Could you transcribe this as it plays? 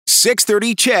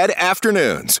6:30 CHED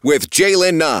Afternoons with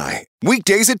Jaylen Nye.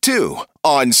 Weekdays at 2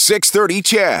 on 6:30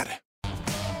 CHED.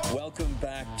 Welcome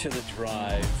back to The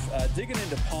Drive. Digging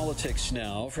into politics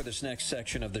now for this next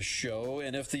section of the show.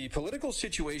 And if the political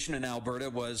situation in Alberta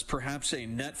was perhaps a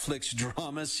Netflix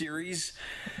drama series,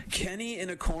 Kenny in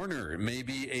a Corner may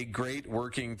be a great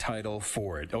working title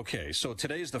for it. Okay, so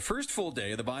today is the first full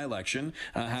day of the by-election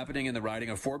happening in the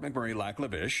riding of Fort McMurray-Lac La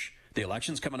Biche. The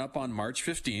election's coming up on March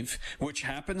 15th, which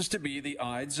happens to be the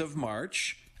Ides of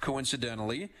March,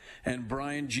 coincidentally. And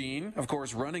Brian Jean, of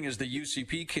course, running as the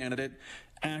UCP candidate,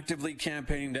 actively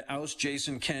campaigning to oust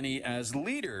Jason Kenney as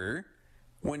leader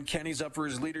when Kenney's up for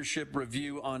his leadership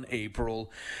review on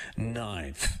April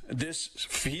 9th. This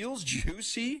feels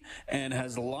juicy and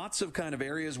has lots of kind of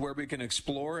areas where we can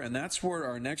explore, and that's where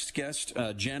our next guest,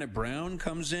 Janet Brown,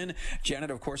 comes in. Janet,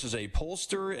 of course, is a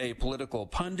pollster, a political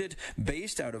pundit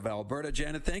based out of Alberta.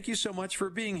 Janet, thank you so much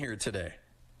for being here today.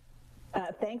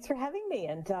 Thanks for having me.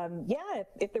 And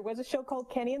if there was a show called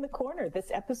Kenny in the Corner, this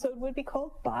episode would be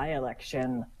called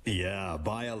By-Election. Yeah,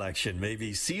 By-Election,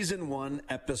 maybe season 1,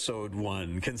 episode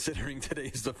 1, considering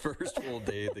today's the first full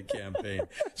day of the campaign.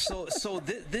 So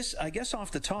this, I guess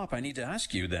off the top, I need to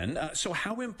ask you then, so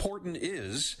how important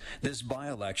is this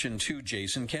by-election to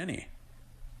Jason Kenney?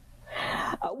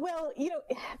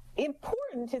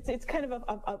 Important, it's kind of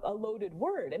a loaded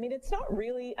word. I mean, it's not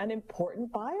really an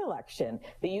important by-election.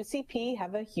 The UCP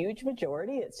have a huge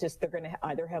majority. It's just they're going to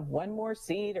either have one more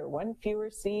seat or one fewer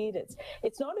seat.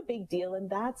 It's not a big deal in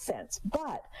that sense.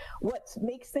 But what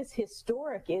makes this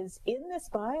historic is in this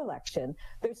by-election,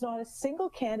 there's not a single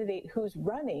candidate who's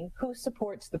running who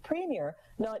supports the premier,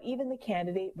 not even the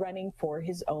candidate running for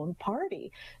his own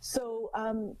party. So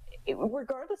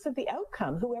regardless of the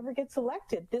outcome, whoever gets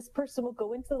elected, this person will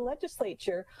go into the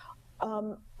legislature,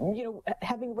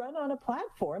 having run on a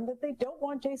platform that they don't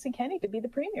want Jason Kenney to be the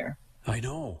premier. I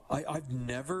know. I've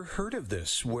never heard of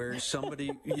this where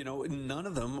somebody, none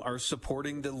of them are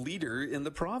supporting the leader in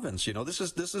the province.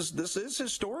 This is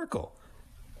historical.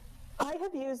 I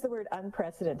have used the word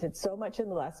unprecedented so much in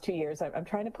the last 2 years. I'm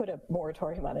trying to put a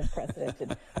moratorium on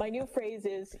unprecedented. My new phrase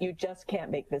is, you just can't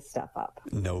make this stuff up.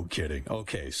 No kidding.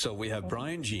 Okay, so we have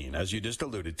Brian Jean, as you just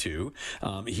alluded to.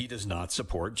 He does not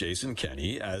support Jason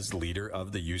Kenney as leader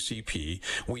of the UCP.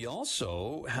 We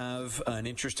also have an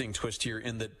interesting twist here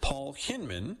in that Paul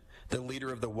Hinman, the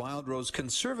leader of the Wild Rose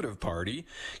Conservative Party,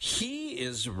 he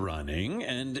is running,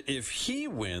 and if he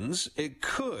wins, it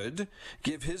could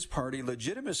give his party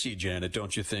legitimacy, Janet,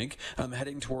 don't you think,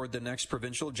 heading toward the next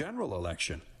provincial general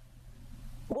election?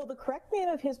 Well, the correct name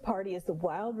of his party is the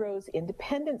Wild Rose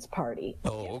Independence Party.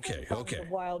 Oh, okay. The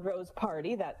Wild Rose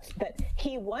Party that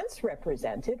he once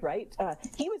represented, right?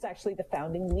 He was actually the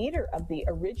founding leader of the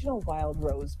original Wild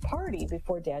Rose Party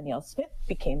before Danielle Smith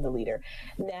became the leader.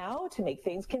 Now, to make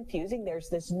things confusing, there's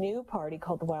this new party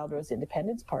called the Wild Rose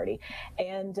Independence Party,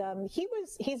 and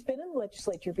he's been in the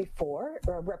legislature before,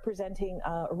 representing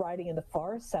a riding in the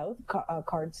far south,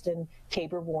 Cardston,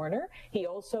 Tabor-Warner. He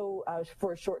also,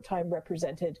 for a short time,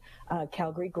 represented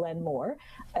Calgary Glenmore.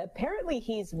 Apparently,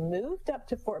 he's moved up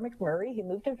to Fort McMurray. He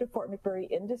moved up to Fort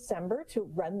McMurray in December to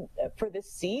run for this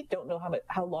seat. Don't know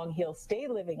how long he'll stay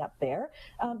living up there,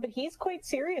 but he's quite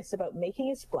serious about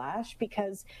making a splash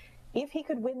because if he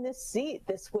could win this seat,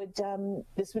 this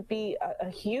would be a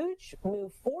huge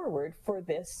move forward for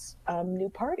this new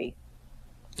party.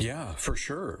 Yeah, for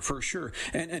sure.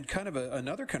 And kind of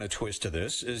another kind of twist to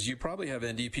this is you probably have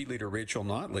NDP leader Rachel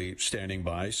Notley standing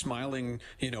by, smiling,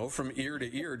 from ear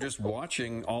to ear, just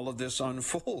watching all of this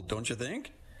unfold, don't you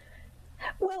think?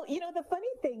 Well, the funny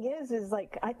thing is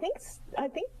like, I think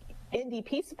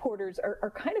NDP supporters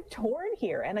are kind of torn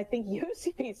here, and I think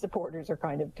UCP supporters are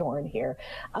kind of torn here.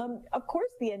 Of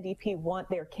course, the NDP want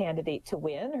their candidate to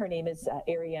win. Her name is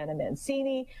Ariana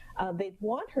Mancini. They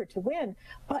want her to win,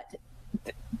 but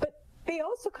they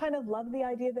also kind of love the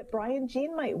idea that Brian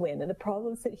Jean might win and the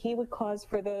problems that he would cause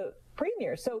for the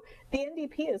premier. So the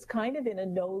NDP is kind of in a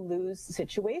no-lose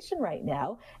situation right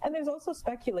now. And there's also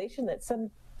speculation that some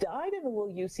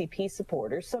dyed-in-the-wool UCP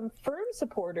supporters, some firm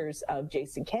supporters of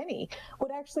Jason Kenney,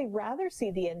 would actually rather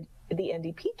see the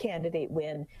NDP candidate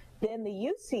win than the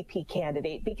UCP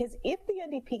candidate, because if the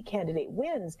NDP candidate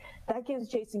wins, that gives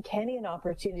Jason Kenney an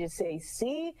opportunity to say,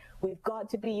 see, we've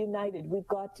got to be united, we've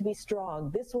got to be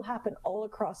strong. This will happen all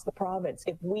across the province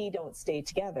if we don't stay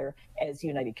together as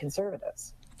United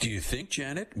Conservatives. Do you think,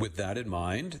 Janet, with that in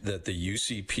mind, that the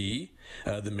UCP,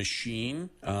 the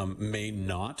machine, may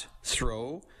not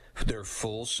throw their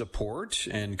full support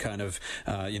and kind of,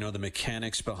 the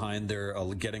mechanics behind their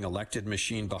getting elected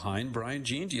machine behind Brian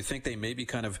Jean? Do you think they may be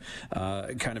kind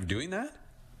of doing that?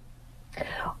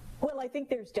 think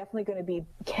there's definitely going to be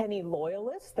Kenney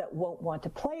loyalists that won't want to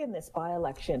play in this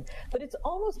by-election, but it's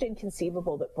almost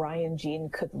inconceivable that Brian Jean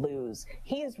could lose.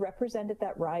 He has represented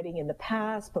that riding in the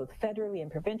past, both federally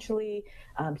and provincially.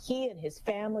 He and his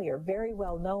family are very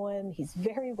well known. He's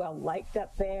very well liked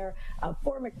up there.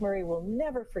 Fort McMurray will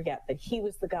never forget that he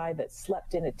was the guy that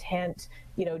slept in a tent,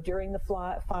 during the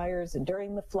fires and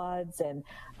during the floods. And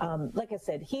like I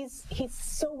said, he's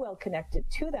so well connected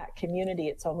to that community,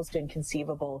 it's almost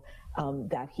inconceivable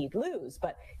that he'd lose.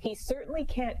 But he certainly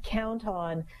can't count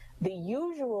on the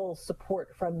usual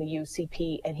support from the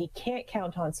UCP, and he can't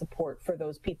count on support for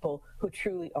those people who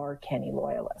truly are Kenney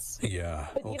loyalists. Yeah,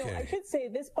 but I should say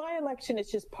this by-election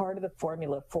is just part of the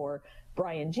formula for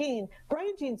Brian Jean.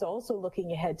 Brian Jean's also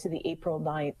looking ahead to the April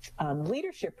 9th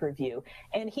leadership review,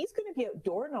 and he's going to be out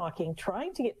door knocking,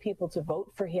 trying to get people to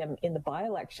vote for him in the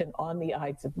by-election on the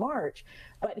Ides of March.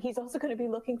 But he's also going to be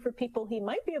looking for people he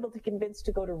might be able to convince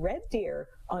to go to Red Deer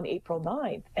on April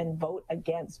 9th and vote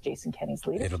against Jason Kenney's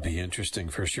leadership. It'll be interesting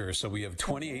for sure. So we have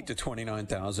 28 to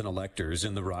 29,000 electors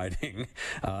in the riding.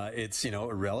 It's,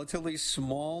 a relatively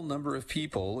small number of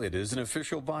people. It is an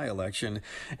official by-election,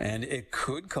 and it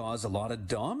could cause a lot of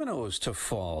dominoes to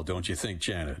fall, don't you think,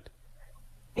 Janet?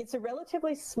 It's a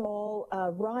relatively small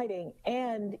riding,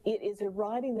 and it is a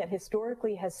riding that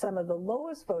historically has some of the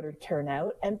lowest voter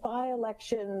turnout, and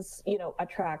by-elections,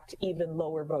 attract even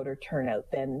lower voter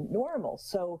turnout than normal.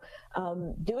 So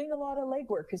doing a lot of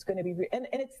legwork is going to be, and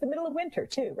it's the middle of winter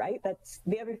too, right? That's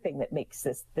the other thing that makes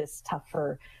this tough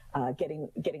for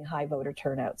getting high voter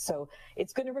turnout. So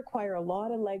it's going to require a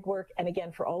lot of legwork. And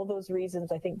again, for all of those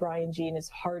reasons, I think Brian Jean is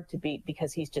hard to beat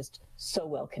because he's just so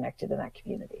well connected in that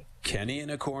community. Kenney in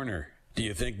a corner. Do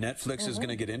you think Netflix is going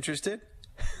to get interested?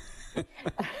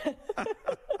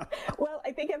 Well,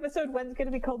 I think episode 1 is going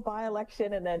to be called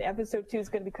By-Election, and then episode 2 is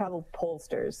going to be called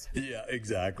Pollsters. Yeah,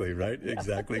 exactly. Right.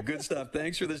 Exactly. Good stuff.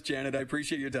 Thanks for this, Janet. I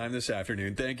appreciate your time this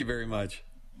afternoon. Thank you very much.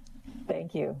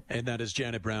 Thank you. And that is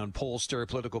Janet Brown, pollster,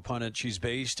 political pundit. She's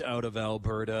based out of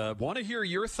Alberta. Want to hear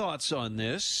your thoughts on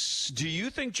this. Do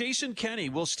you think Jason Kenney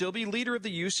will still be leader of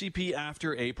the UCP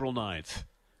after April 9th?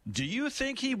 Do you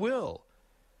think he will?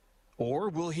 Or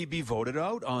will he be voted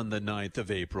out on the 9th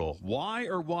of April? Why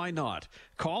or why not?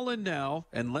 Call in now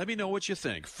and let me know what you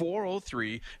think.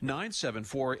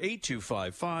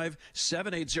 403-974-8255,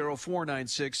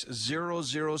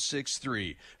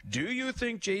 780-496-0063. Do you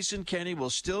think Jason Kenney will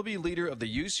still be leader of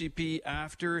the UCP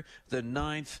after the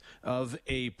 9th of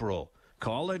April?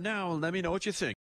 Call in now and let me know what you think.